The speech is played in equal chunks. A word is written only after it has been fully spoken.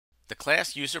The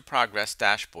class user progress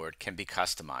dashboard can be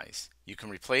customized. You can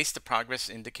replace the progress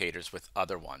indicators with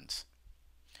other ones.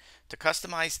 To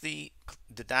customize the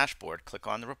dashboard, click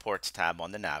on the Reports tab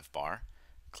on the nav bar.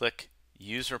 Click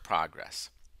User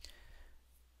Progress.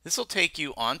 This will take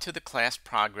you onto the class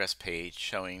progress page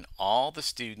showing all the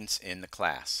students in the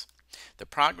class.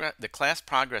 The class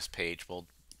progress page will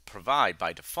provide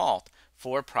by default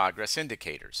 4 progress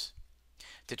indicators.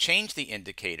 To change the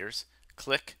indicators,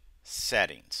 click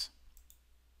Settings.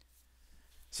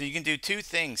 So you can do two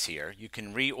things here. You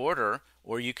can reorder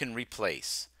or you can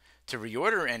replace. To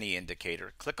reorder any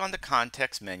indicator, click on the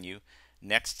context menu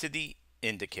next to the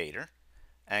indicator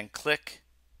and click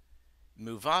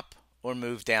Move Up or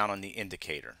Move Down on the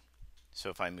indicator. So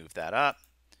if I move that up,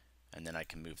 and then I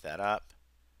can move that up,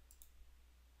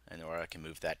 or I can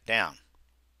move that down.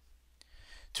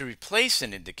 To replace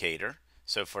an indicator,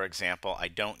 so for example, I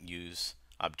don't use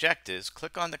objectives,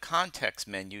 click on the context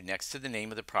menu next to the name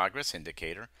of the progress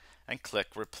indicator and click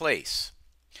Replace.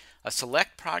 A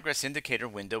Select Progress Indicator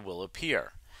window will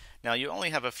appear. Now you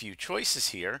only have a few choices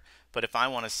here, but if I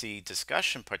want to see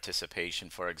discussion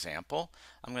participation, for example,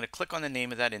 I'm going to click on the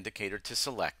name of that indicator to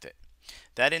select it.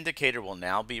 That indicator will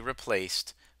now be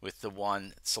replaced with the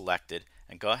one selected,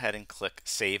 and go ahead and click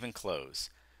Save and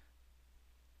Close.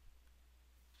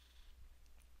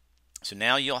 So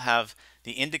now you'll have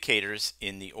the indicators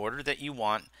in the order that you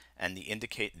want and the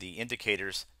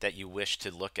indicators that you wish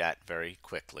to look at very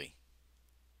quickly.